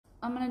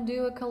I'm gonna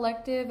do a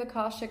collective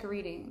Akashic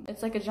reading.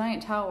 It's like a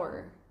giant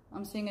tower.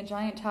 I'm seeing a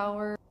giant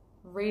tower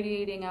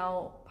radiating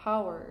out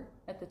power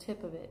at the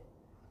tip of it.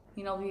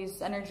 You know,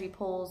 these energy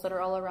poles that are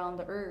all around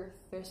the earth.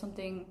 There's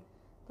something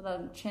that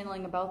I'm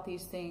channeling about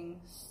these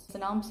things. So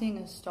now I'm seeing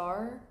a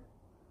star.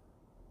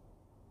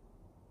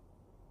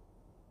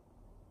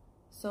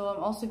 So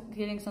I'm also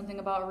getting something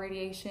about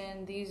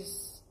radiation.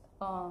 These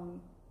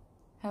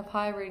have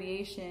high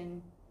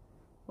radiation,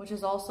 which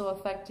is also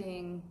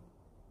affecting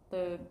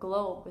the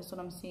globe, is what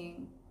I'm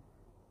seeing.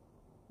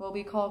 What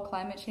we call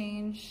climate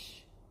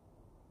change.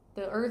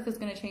 The earth is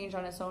going to change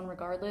on its own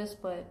regardless,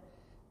 but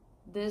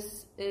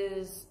this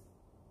is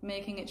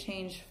making it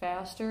change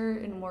faster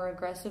and more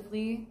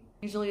aggressively.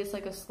 Usually it's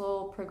like a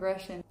slow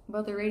progression,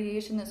 but the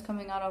radiation that's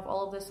coming out of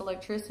all of this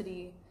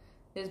electricity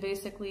is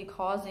basically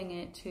causing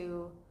it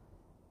to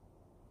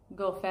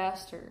go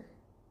faster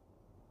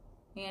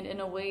and in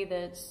a way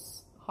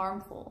that's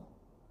harmful.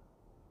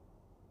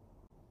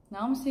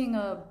 Now I'm seeing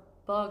a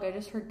bug. I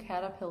just heard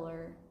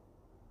caterpillar.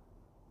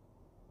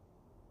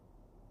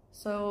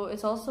 So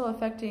it's also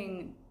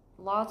affecting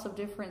lots of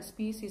different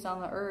species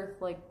on the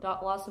earth, like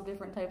lots of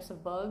different types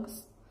of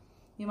bugs.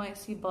 You might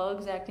see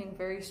bugs acting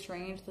very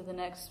strange through the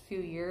next few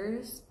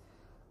years,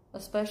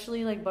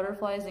 especially like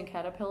butterflies and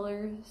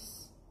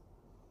caterpillars.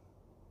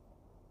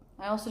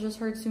 I also just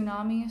heard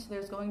tsunami, so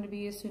there's going to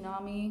be a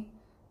tsunami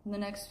in the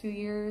next few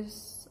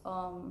years.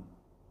 I'm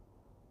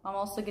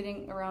also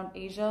getting around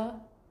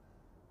Asia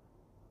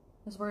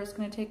is where it's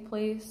going to take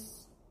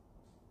place.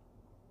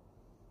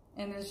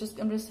 And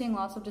I'm just seeing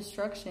lots of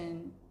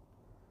destruction.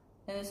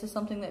 And this is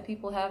something that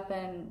people have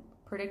been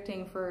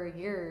predicting for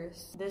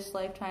years. This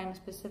lifetime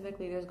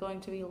specifically, there's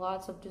going to be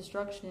lots of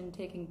destruction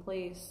taking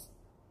place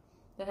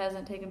that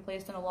hasn't taken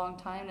place in a long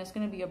time. And it's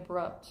going to be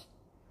abrupt,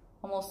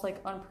 almost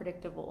like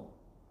unpredictable.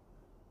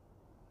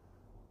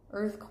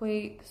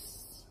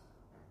 Earthquakes.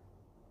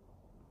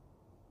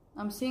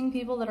 I'm seeing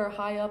people that are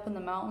high up in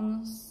the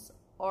mountains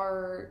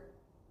are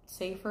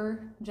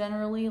safer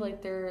generally,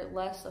 like they're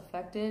less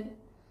affected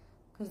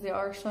because they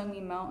are showing me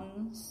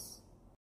mountains.